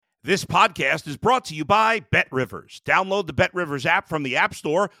This podcast is brought to you by BetRivers. Download the BetRivers app from the App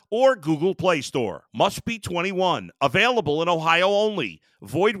Store or Google Play Store. Must be 21. Available in Ohio only.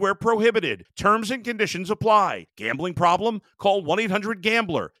 Void where prohibited. Terms and conditions apply. Gambling problem? Call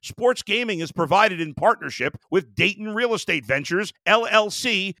 1-800-GAMBLER. Sports gaming is provided in partnership with Dayton Real Estate Ventures,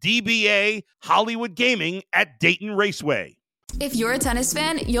 LLC, DBA, Hollywood Gaming at Dayton Raceway. If you're a tennis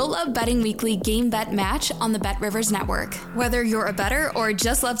fan, you'll love Betting Weekly Game Bet Match on the BetRivers Network. Whether you're a bettor or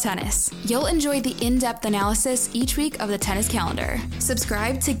just love tennis, you'll enjoy the in-depth analysis each week of the tennis calendar.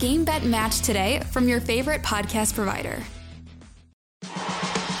 Subscribe to Game Bet Match today from your favorite podcast provider.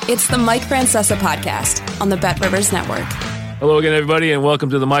 It's the Mike Francesa Podcast on the BetRivers Network. Hello again, everybody, and welcome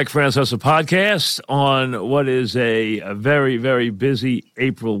to the Mike Francesa Podcast on what is a very, very busy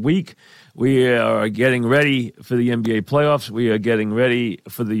April week. We are getting ready for the NBA playoffs. We are getting ready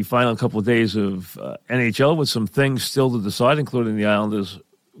for the final couple of days of NHL with some things still to decide, including the Islanders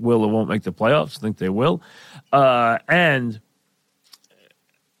will or won't make the playoffs. I think they will. And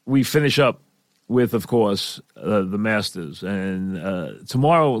we finish up with, of course, the Masters. And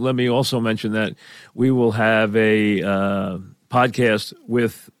tomorrow, let me also mention that we will have a podcast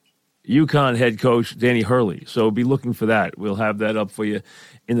with UConn head coach Danny Hurley. So be looking for that. We'll have that up for you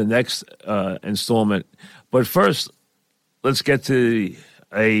in the next installment. But first, let's get to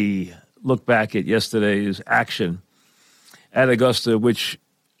a look back at yesterday's action at Augusta, which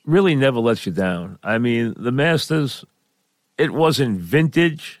really never lets you down. I mean, the Masters, it wasn't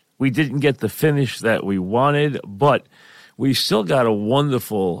vintage. We didn't get the finish that we wanted, but we still got a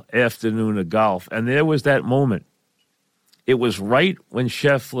wonderful afternoon of golf. And there was that moment. It was right when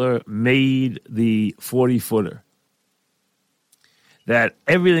Scheffler made the 40-footer that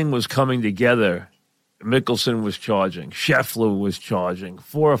everything was coming together. Mickelson was charging. Scheffler was charging.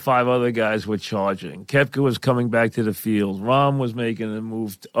 4 or 5 other guys were charging. Koepka was coming back to the field. Rahm was making a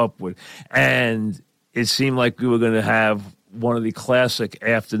move upward. And it seemed like we were going to have one of the classic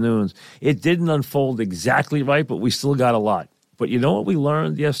afternoons. It didn't unfold exactly right, but we still got a lot. But you know what we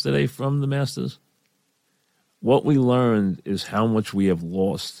learned yesterday from the Masters? What we learned is how much we have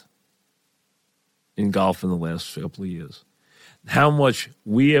lost in golf in the last couple of years. How much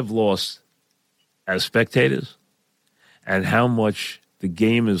we have lost as spectators and how much the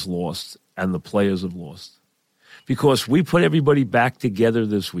game is lost and the players have lost. Because we put everybody back together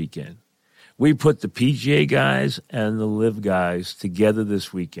this weekend. We put the PGA guys and the LIV guys together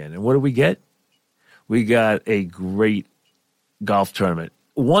this weekend. And what do we get? We got a great golf tournament.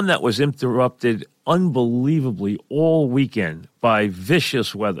 One that was interrupted unbelievably all weekend by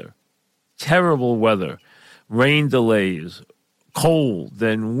vicious weather, terrible weather, rain delays, cold,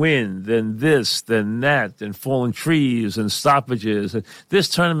 then wind, then this, then that, then fallen trees and stoppages. And this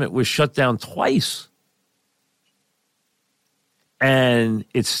tournament was shut down twice. And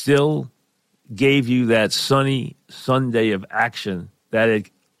it still gave you that sunny Sunday of action that it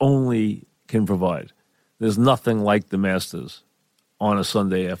only can provide. There's nothing like the Masters on a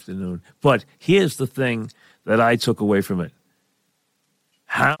Sunday afternoon. But here's the thing that I took away from it.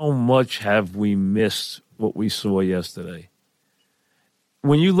 How much have we missed what we saw yesterday?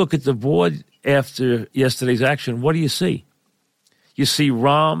 When you look at the board after yesterday's action, what do you see? You see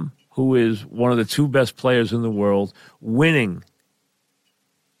Rahm, who is one of the 2 best players in the world, winning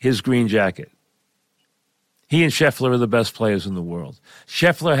his green jacket. He and Scheffler are the best players in the world.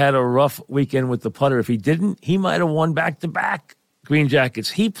 Scheffler had a rough weekend with the putter. If he didn't, he might have won back-to-back green jackets.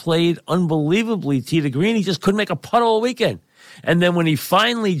 He played unbelievably tee to green. He just couldn't make a putt all weekend. And then when he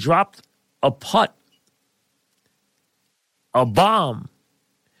finally dropped a putt, a bomb,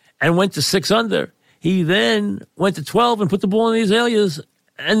 and went to 6 under, he then went to 12 and put the ball in the azaleas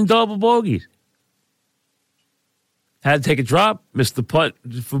and double bogeyed. Had to take a drop, missed the putt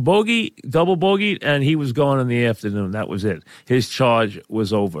for bogey, double bogeyed, and he was gone in the afternoon. That was it. His charge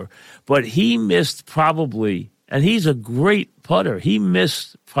was over. But he missed probably, and he's a great putter, he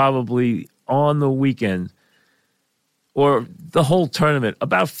missed probably on the weekend or the whole tournament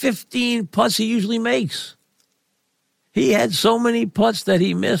about 15 putts he usually makes. He had so many putts that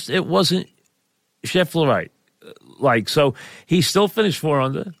he missed, it wasn't Scheffler right. So he still finished 4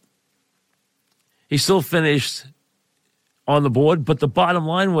 under. He still finished on the board, but the bottom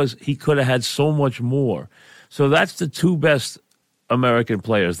line was he could have had so much more. So that's the 2 best American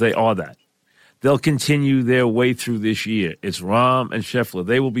players. They are that. They'll continue their way through this year. It's Rahm and Scheffler.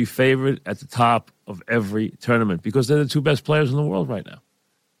 They will be favored at the top of every tournament because they're the 2 best players in the world right now.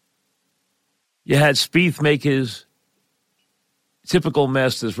 You had Spieth make his typical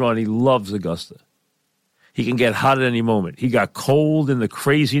Masters run. He loves Augusta. He can get hot at any moment. He got cold in the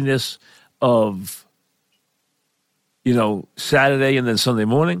craziness of, Saturday and then Sunday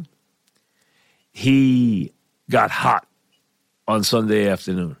morning. he got hot on Sunday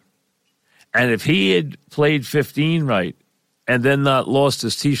afternoon. And if he had played 15 right and then not lost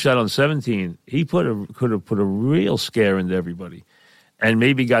his tee shot on 17, he could have put a real scare into everybody and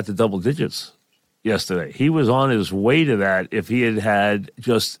maybe got to double digits yesterday. He was on his way to that. If he had had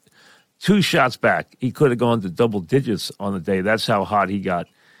just 2 shots back, he could have gone to double digits on the day. That's how hot he got.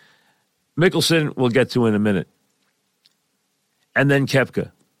 Mickelson, we'll get to in a minute. And then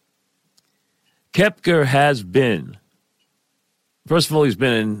Koepka. Koepka has been, first of all, he's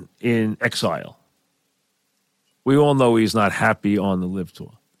been in exile. We all know he's not happy on the LIV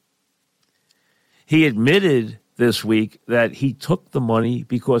Tour. He admitted this week that he took the money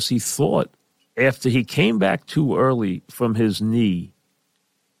because he thought after he came back too early from his knee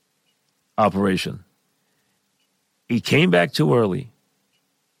operation, he came back too early.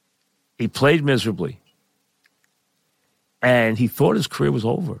 He played miserably. And he thought his career was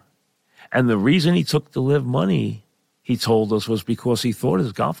over. And the reason he took the LIV money, he told us, was because he thought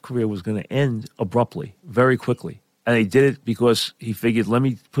his golf career was going to end abruptly, very quickly. And he did it because he figured, let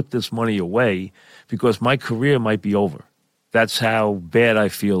me put this money away because my career might be over. That's how bad I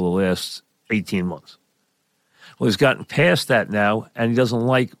feel the last 18 months. Well, he's gotten past that now, and he doesn't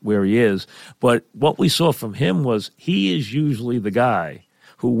like where he is. But what we saw from him was he is usually the guy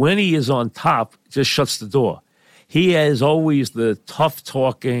who, when he is on top, just shuts the door. He is always the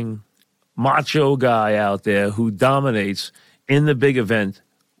tough-talking, macho guy out there who dominates in the big event.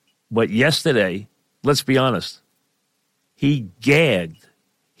 But yesterday, let's be honest, he gagged.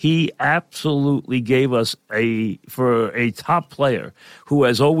 He absolutely gave us for a top player who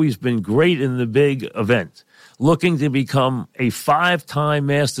has always been great in the big event, looking to become a 5-time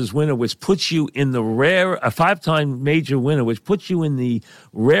Masters winner, which puts you in the a 5-time major winner, which puts you in the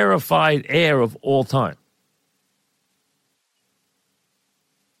rarefied air of all time.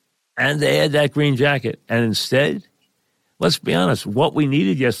 And they had that green jacket. And instead, let's be honest, what we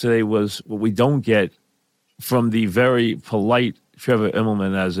needed yesterday was what we don't get from the very polite Trevor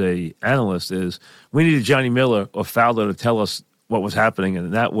Immelman as a analyst is we needed Johnny Miller or Fowler to tell us what was happening.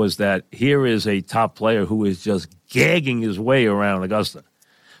 And that was that here is a top player who is just gagging his way around Augusta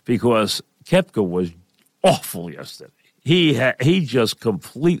because Koepka was awful yesterday. He just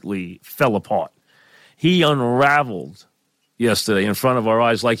completely fell apart. He unraveled yesterday in front of our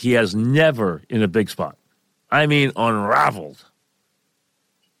eyes like he has never in a big spot. I mean, unraveled.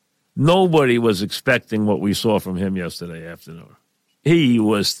 Nobody was expecting what we saw from him yesterday afternoon. He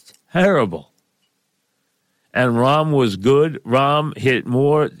was terrible. And Rahm was good. Rahm hit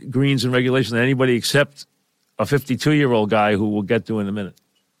more greens in regulation than anybody except a 52-year-old guy who we'll get to in a minute.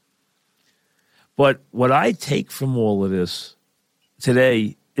 But what I take from all of this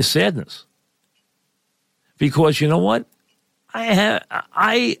today is sadness. Because you know what?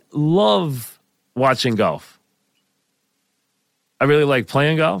 I love watching golf. I really like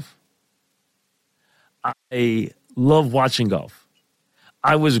playing golf. I love watching golf.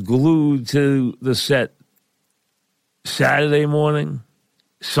 I was glued to the set Saturday morning,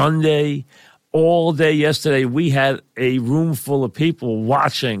 Sunday, all day yesterday. We had a room full of people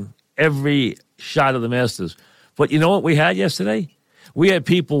watching every shot of the Masters. But you know what we had yesterday? We had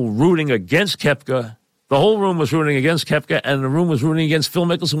people rooting against Koepka. The whole room was rooting against Koepka, and the room was rooting against Phil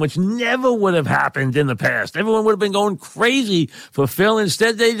Mickelson, which never would have happened in the past. Everyone would have been going crazy for Phil.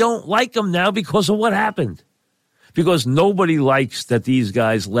 Instead, they don't like him now because of what happened. Because nobody likes that these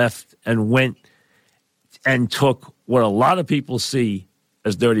guys left and went and took what a lot of people see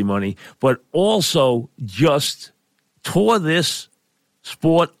as dirty money, but also just tore this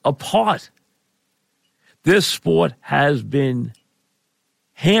sport apart. This sport has been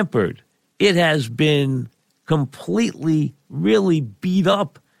hampered. It has been completely, really beat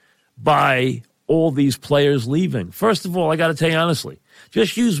up by all these players leaving. First of all, I got to tell you honestly,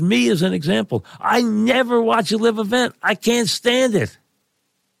 just use me as an example. I never watch a LIV event. I can't stand it.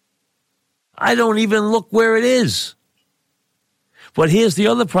 I don't even look where it is. But here's the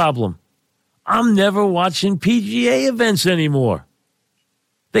other problem. I'm never watching PGA events anymore.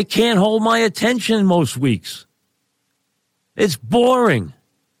 They can't hold my attention most weeks. It's boring.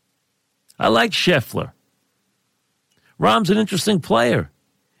 I like Scheffler. Rahm's an interesting player.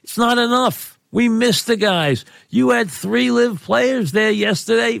 It's not enough. We missed the guys. You had 3 LIV players there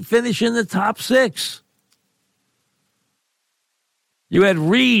yesterday finishing the top 6. You had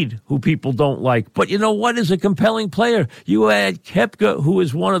Reed, who people don't like. But you know what is a compelling player? You had Koepka, who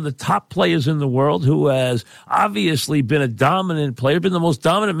is one of the top players in the world, who has obviously been a dominant player, been the most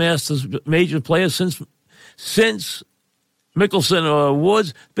dominant Masters major player since Mickelson or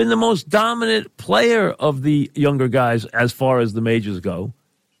Woods, been the most dominant player of the younger guys as far as the majors go.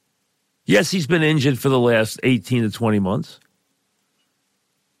 Yes, he's been injured for the last 18 to 20 months.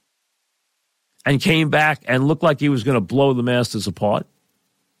 And came back and looked like he was going to blow the Masters apart.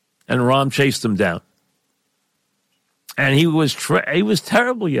 And Rahm chased him down. And he was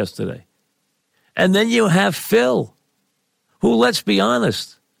terrible yesterday. And then you have Phil, who, let's be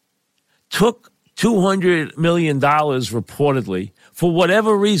honest, took $200 million reportedly for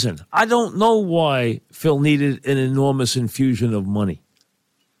whatever reason. I don't know why Phil needed an enormous infusion of money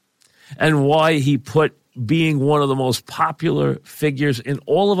and why he put being one of the most popular figures in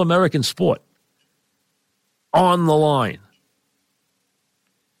all of American sport on the line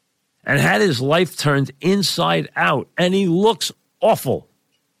and had his life turned inside out, and he looks awful.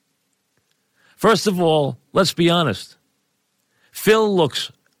 First of all, let's be honest. Phil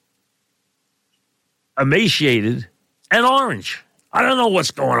looks emaciated and orange. I don't know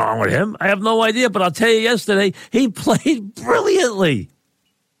what's going on with him. I have no idea, but I'll tell you yesterday, he played brilliantly,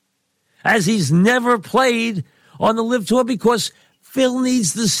 as he's never played on the LIV Tour, because Phil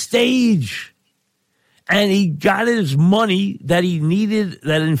needs the stage. And he got his money that he needed,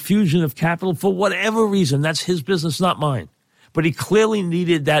 that infusion of capital, for whatever reason. That's his business, not mine. But he clearly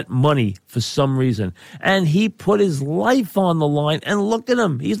needed that money for some reason. And he put his life on the line. And look at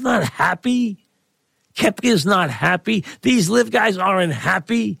him. He's not happy. Koepka's not happy. These LIV guys aren't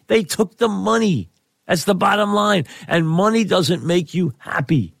happy. They took the money. That's the bottom line. And money doesn't make you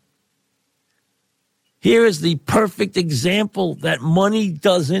happy. Here is the perfect example that money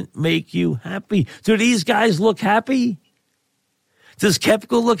doesn't make you happy. Do these guys look happy? Does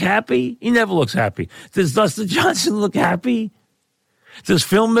Koepka look happy? He never looks happy. Does Dustin Johnson look happy? Does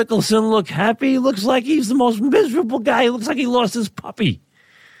Phil Mickelson look happy? He looks like he's the most miserable guy. He looks like he lost his puppy.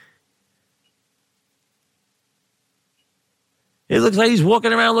 It looks like he's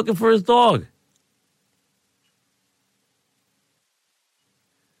walking around looking for his dog.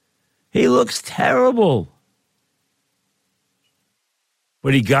 He looks terrible.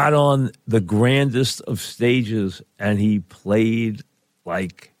 But he got on the grandest of stages and he played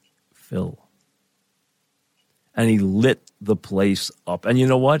like Phil. And he lit the place up. And you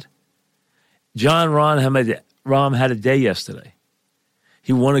know what? Jon Rahm had a day yesterday.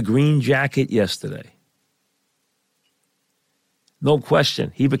 He won a green jacket yesterday. No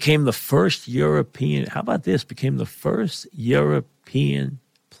question. He became the first European, how about this? Became the first European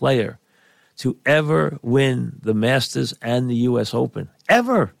player to ever win the Masters and the U.S. Open.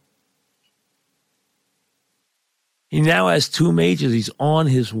 Ever. He now has 2 majors. He's on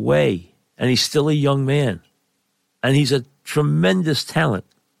his way, and he's still a young man. And he's a tremendous talent.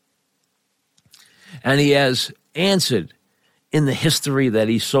 And he has answered in the history that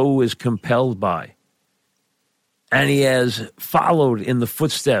he so is compelled by. And he has followed in the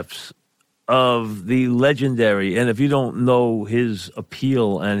footsteps of the legendary, and if you don't know his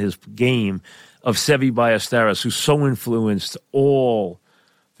appeal and his game, of Seve Ballesteros, who so influenced all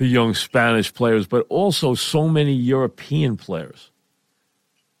the young Spanish players, but also so many European players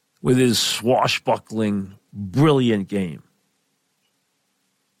with his swashbuckling, brilliant game.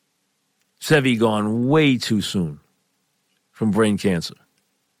 Seve gone way too soon from brain cancer,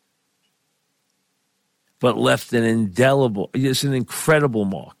 but left an indelible, it's an incredible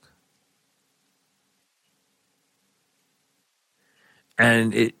mark.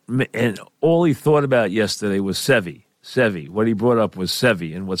 And all he thought about yesterday was Seve. Seve. What he brought up was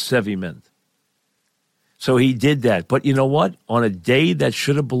Seve and what Seve meant. So he did that. But you know what? On a day that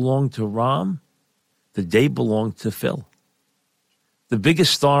should have belonged to Rahm, the day belonged to Phil. The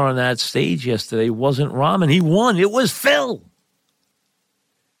biggest star on that stage yesterday wasn't Rahm, and he won. It was Phil.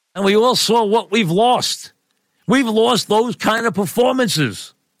 And we all saw what we've lost. We've lost those kind of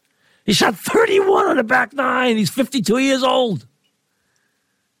performances. He shot 31 on the back nine. He's 52 years old.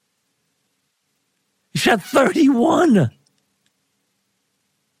 He shot 31.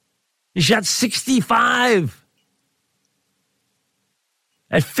 He shot 65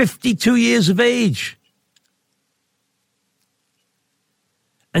 at 52 years of age.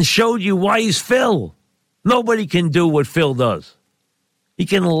 And showed you why he's Phil. Nobody can do what Phil does. He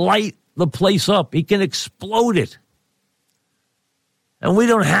can light the place up. He can explode it. And we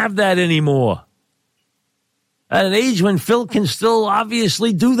don't have that anymore. At an age when Phil can still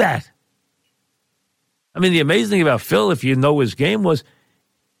obviously do that. I mean, the amazing thing about Phil, if you know his game, was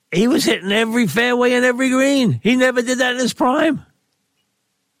he was hitting every fairway and every green. He never did that in his prime.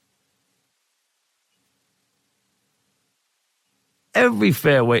 Every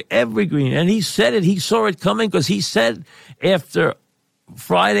fairway, every green. And he said it. He saw it coming because he said after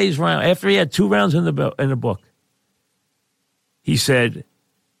Friday's round, after he had 2 rounds in the book, he said,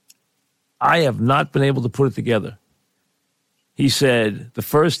 I have not been able to put it together. He said, the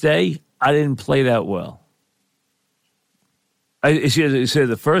first day, I didn't play that well. He said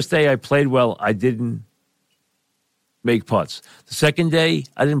the first day I played well, I didn't make putts. The second day,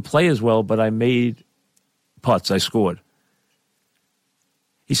 I didn't play as well, but I made putts. I scored.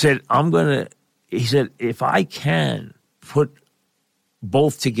 He said, if I can put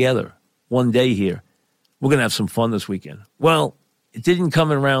both together one day here, we're going to have some fun this weekend. Well, it didn't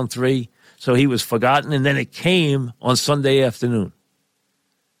come in round 3, so he was forgotten, and then it came on Sunday afternoon.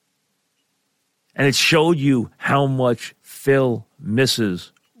 And it showed you how much Phil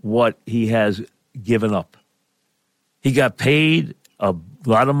misses what he has given up. He got paid a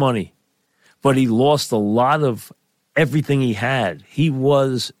lot of money, but he lost a lot of everything he had. He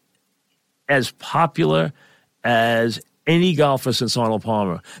was as popular as any golfer since Arnold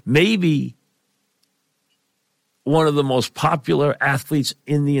Palmer. Maybe one of the most popular athletes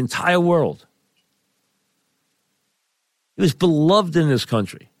in the entire world. He was beloved in this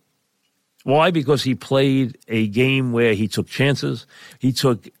country. Why? Because he played a game where he took chances. He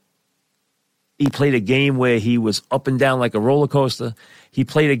played a game where he was up and down like a roller coaster. He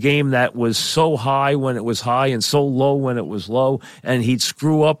played a game that was so high when it was high and so low when it was low. And he'd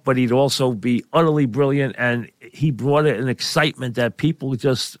screw up, but he'd also be utterly brilliant. And he brought an excitement that people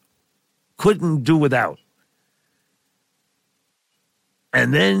just couldn't do without.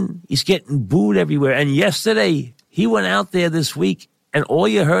 And then he's getting booed everywhere. And yesterday, he went out there this week, and all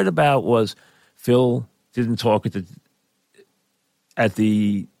you heard about was Phil didn't talk at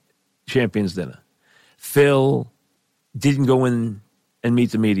the Champions Dinner. Phil didn't go in and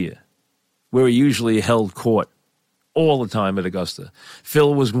meet the media, where he usually held court all the time at Augusta.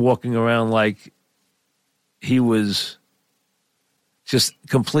 Phil was walking around like he was just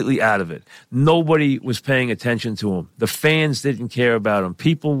completely out of it. Nobody was paying attention to him. The fans didn't care about him.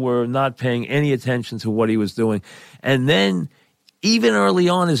 People were not paying any attention to what he was doing. And then, even early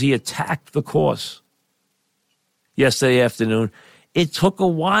on, as he attacked the course yesterday afternoon, it took a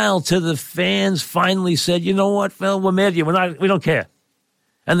while till the fans finally said, you know what, Phil, we're mad at you. We don't care.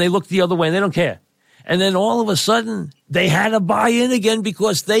 And they looked the other way, and they don't care. And then all of a sudden, they had to buy in again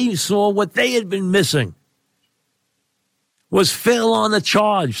because they saw what they had been missing was Phil on the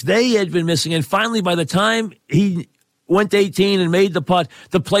charge. They had been missing. And finally, by the time he went to 18 and made the putt,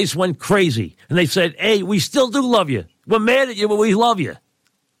 the place went crazy. And they said, hey, we still do love you. We're mad at you, but we love you.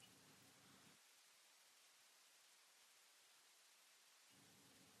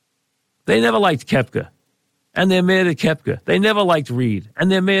 They never liked Koepka, and they're mad at Koepka. They never liked Reed,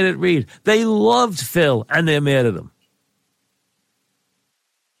 and they're mad at Reed. They loved Phil, and they're mad at him.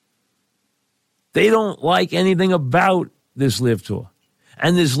 They don't like anything about this LIV Tour.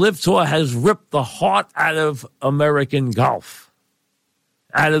 And this LIV Tour has ripped the heart out of American golf,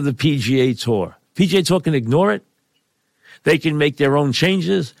 out of the PGA Tour. PGA Tour can ignore it. They can make their own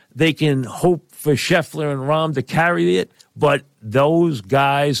changes. They can hope for Scheffler and Rahm to carry it. But those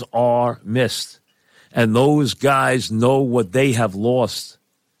guys are missed. And those guys know what they have lost.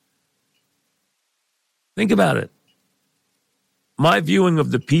 Think about it. My viewing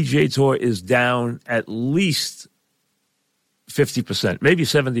of the PGA Tour is down at least 50%, maybe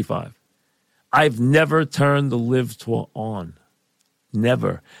 75%. I've never turned the LIV Tour on.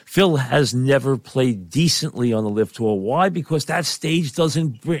 Never. Phil has never played decently on the LIV Tour. Why? Because that stage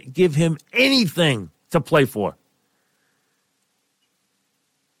doesn't give him anything to play for.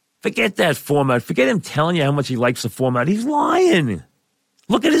 Forget that format. Forget him telling you how much he likes the format. He's lying.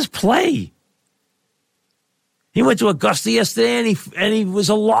 Look at his play. He went to Augusta yesterday and he was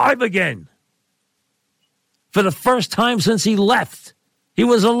alive again. For the first time since he left, he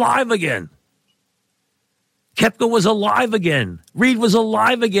was alive again. Koepka was alive again. Reed was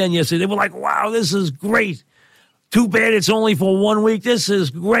alive again yesterday. They were like, wow, this is great. Too bad it's only for 1 week. This is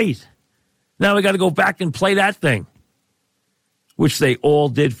great. Now we got to go back and play that thing, which they all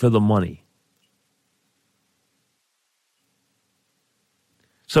did for the money.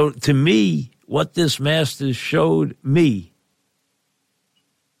 So to me, what this Masters showed me,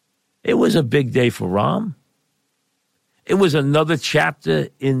 it was a big day for Rahm. It was another chapter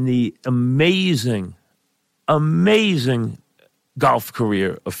in the amazing, amazing golf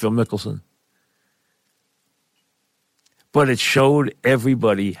career of Phil Mickelson. But it showed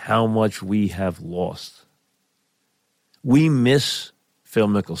everybody how much we have lost. We miss Phil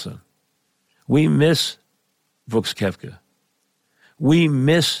Mickelson. We miss Brooks Koepka. We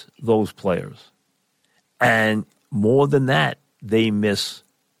miss those players. And more than that, they miss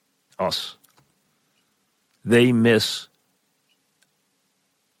us. They miss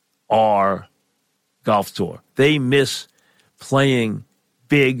our golf tour. They miss playing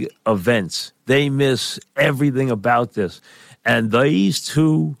big events. They miss everything about this. And these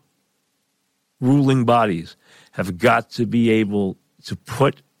two ruling bodies have got to be able to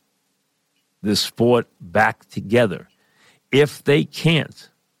put the sport back together. If they can't,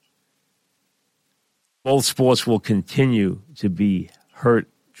 both sports will continue to be hurt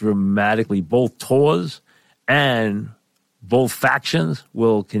dramatically. Both tours and both factions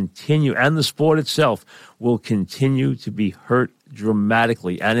will continue, and the sport itself will continue to be hurt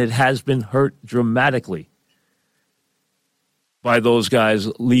dramatically. And it has been hurt dramatically by those guys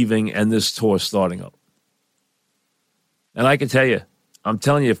leaving and this tour starting up. And I can tell you, I'm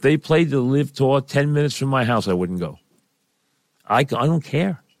telling you, if they played the LIV Tour 10 minutes from my house, I wouldn't go. I don't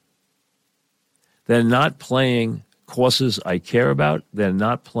care. They're not playing courses I care about. They're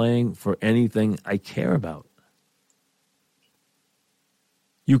not playing for anything I care about.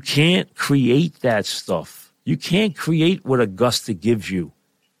 You can't create that stuff. You can't create what Augusta gives you.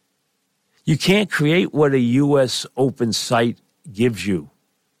 You can't create what a U.S. Open site gives you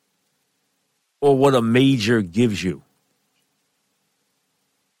or what a major gives you.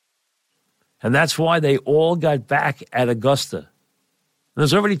 And that's why they all got back at Augusta. And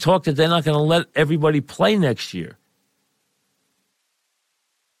there's already talk that they're not going to let everybody play next year.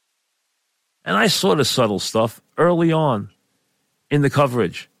 And I saw the subtle stuff early on in the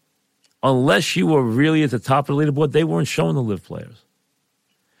coverage. Unless you were really at the top of the leaderboard, they weren't showing the LIV players.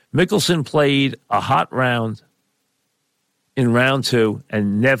 Mickelson played a hot round in round 2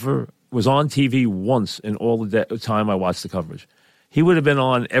 and never was on TV once in all the time I watched the coverage. He would have been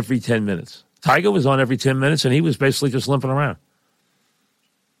on every 10 minutes. Tiger was on every 10 minutes, and he was basically just limping around.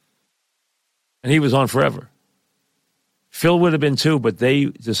 And he was on forever. Phil would have been too, but they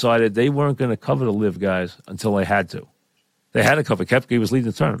decided they weren't going to cover the LIV guys until they had to. They had to cover Koepka. He was leading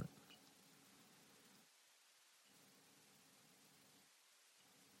the tournament.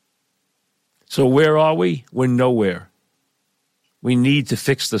 So where are we? We're nowhere. We need to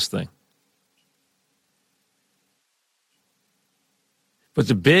fix this thing. But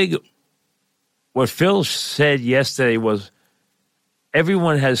what Phil said yesterday was,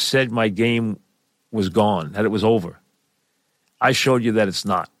 everyone has said my game was gone, that it was over. I showed you that it's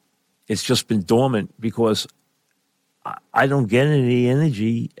not. It's just been dormant because I don't get any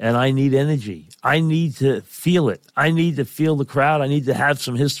energy, and I need energy. I need to feel it. I need to feel the crowd. I need to have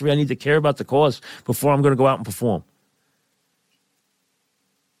some history. I need to care about the course before I'm going to go out and perform.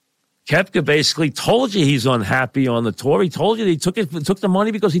 Koepka basically told you he's unhappy on the tour. He told you that he took the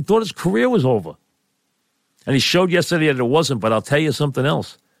money because he thought his career was over. And he showed yesterday that it wasn't, but I'll tell you something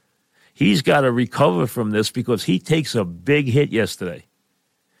else. He's got to recover from this because he takes a big hit yesterday.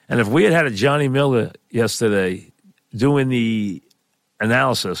 And if we had a Johnny Miller yesterday doing the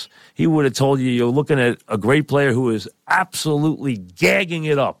analysis, he would have told you you're looking at a great player who is absolutely gagging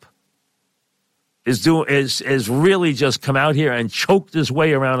it up. Is really just come out here and choked his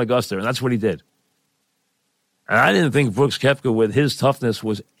way around Augusta, and that's what he did. And I didn't think Brooks Koepka, with his toughness,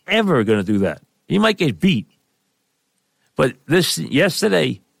 was ever going to do that. He might get beat. But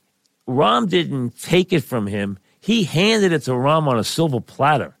yesterday, Rahm didn't take it from him. He handed it to Rahm on a silver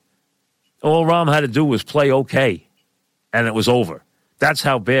platter. All Rahm had to do was play okay, and it was over. That's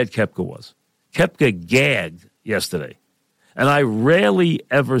how bad Koepka was. Koepka gagged yesterday. And I rarely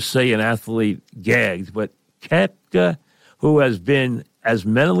ever say an athlete gagged, but Koepka, who has been as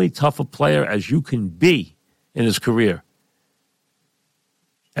mentally tough a player as you can be in his career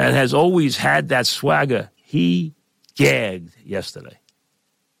and has always had that swagger, he gagged yesterday.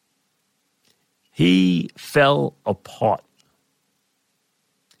 He fell apart.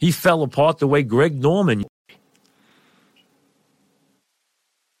 He fell apart the way Greg Norman.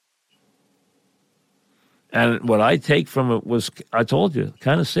 And what I take from it was, I told you,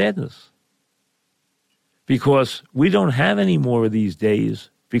 kind of sadness. Because we don't have any more of these days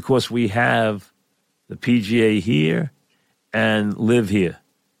because we have the PGA here and LIV here.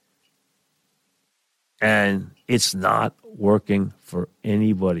 And it's not working for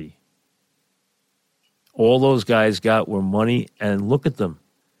anybody. All those guys got were money, and look at them.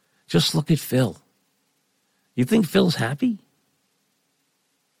 Just look at Phil. You think Phil's happy?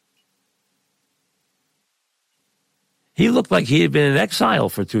 He looked like he had been in exile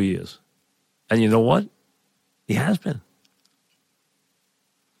for 2 years. And you know what? He has been.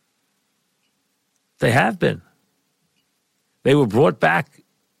 They have been. They were brought back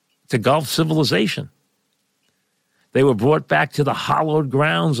to golf civilization. They were brought back to the hallowed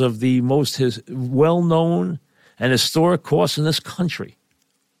grounds of the most well-known and historic course in this country.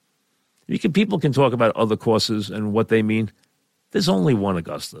 People can talk about other courses and what they mean. There's only one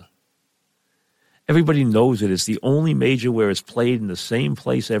Augusta. Everybody knows it. It's the only major where it's played in the same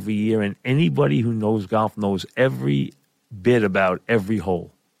place every year, and anybody who knows golf knows every bit about every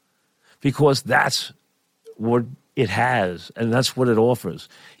hole. because that's what it has, and that's what it offers.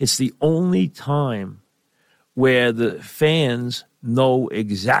 It's the only time where the fans know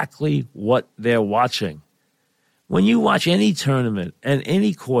exactly what they're watching. When you watch any tournament and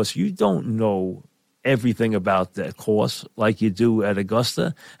any course, you don't know everything about that course like you do at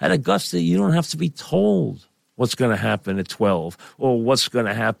Augusta. At Augusta, you don't have to be told what's going to happen at 12 or what's going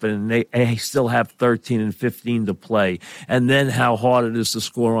to happen. They still have 13 and 15 to play. And then how hard it is to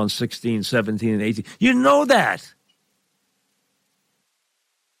score on 16, 17, and 18. You know that.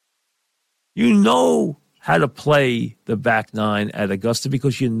 You know how to play the back nine at Augusta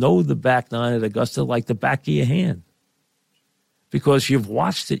because you know the back nine at Augusta like the back of your hand because you've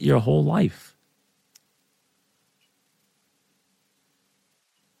watched it your whole life.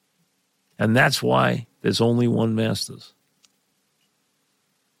 And that's why there's only one Masters.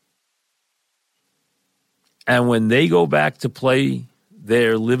 And when they go back to play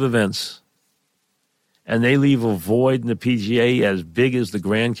their live events and they leave a void in the PGA as big as the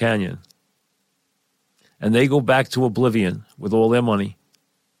Grand Canyon, and they go back to oblivion with all their money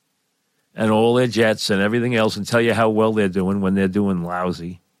and all their jets and everything else and tell you how well they're doing when they're doing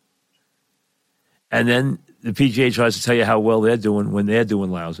lousy. And then the PGA tries to tell you how well they're doing when they're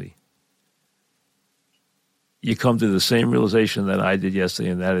doing lousy. You come to the same realization that I did yesterday,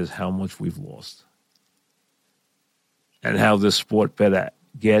 and that is how much we've lost. And how this sport better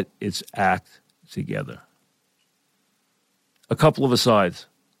get its act together. A couple of asides.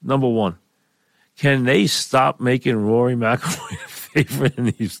 Number one, can they stop making Rory McIlroy a favorite in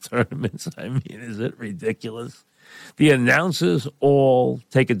these tournaments? I mean, is it ridiculous? The announcers all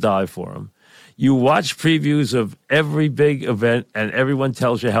take a dive for him. You watch previews of every big event, and everyone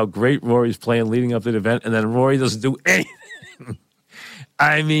tells you how great Rory's playing leading up to the event, and then Rory doesn't do anything.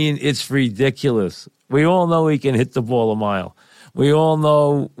 I mean, it's ridiculous. We all know he can hit the ball a mile. We all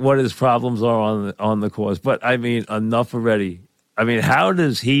know what his problems are on the course. But, I mean, enough already. I mean, how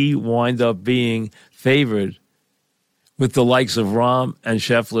does he wind up being favored with the likes of Rahm and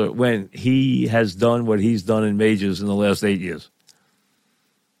Scheffler when he has done what he's done in majors in the last 8 years?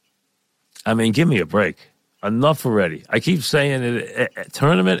 I mean, give me a break. Enough already. I keep saying it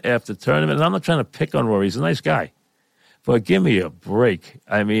tournament after tournament, and I'm not trying to pick on Rory. He's a nice guy. But give me a break.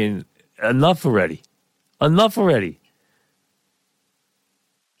 I mean, enough already. Enough already.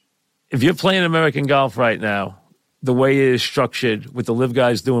 If you're playing American golf right now, the way it is structured with the LIV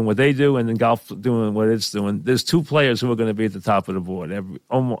guys doing what they do and then golf doing what it's doing, there's two players who are going to be at the top of the board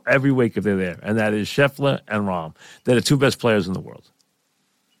almost every week if they're there, and that is Scheffler and Rahm. They're the two best players in the world.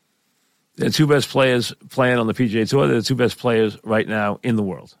 They're the two best players playing on the PGA Tour. They're the two best players right now in the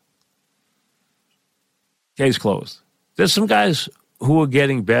world. Case closed. There's some guys who are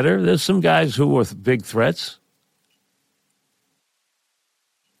getting better. There's some guys who are big threats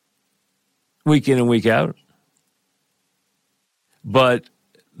week in and week out. But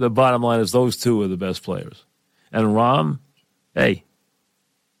the bottom line is those two are the best players. And Rahm, hey,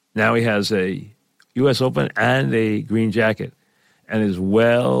 now he has a U.S. Open and a green jacket and is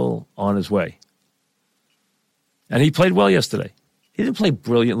well on his way. And he played well yesterday. He didn't play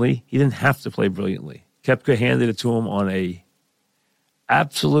brilliantly. He didn't have to play brilliantly. Koepka handed it to him on a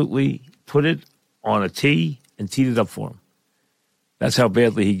absolutely put it on a tee and teed it up for him. That's how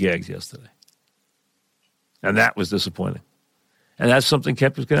badly he gagged yesterday. And that was disappointing. And that's something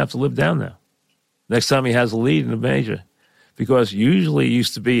Koepka's going to have to live down now. Next time he has a lead in a major. Because usually it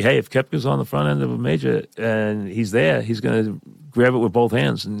used to be, hey, if Koepka's on the front end of a major and he's there, he's going to grab it with both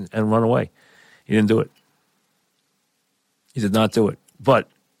hands and run away. He didn't do it. He did not do it. But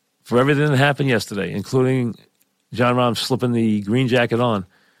for everything that happened yesterday, including Jon Rahm slipping the green jacket on,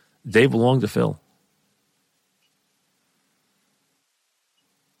 they belonged to Phil.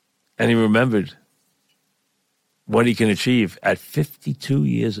 And he remembered what he can achieve at 52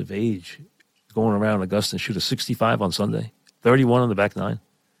 years of age, going around Augusta and shoot a 65 on Sunday, 31 on the back nine.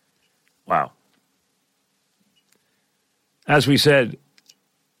 Wow. As we said,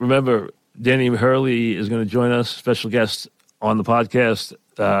 remember, Danny Hurley is going to join us, special guest on the podcast,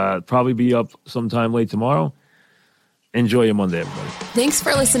 probably be up sometime late tomorrow. Enjoy your Monday, everybody. Thanks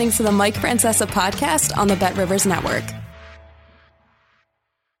for listening to the Mike Francesa podcast on the Bet Rivers Network.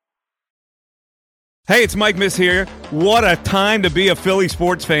 Hey, it's Mike Miss here. What a time to be a Philly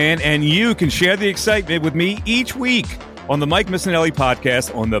sports fan, and you can share the excitement with me each week on the Mike Missinelli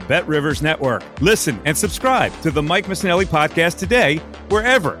podcast on the Bet Rivers Network. Listen and subscribe to the Mike Missinelli podcast today,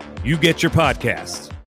 wherever you get your podcasts.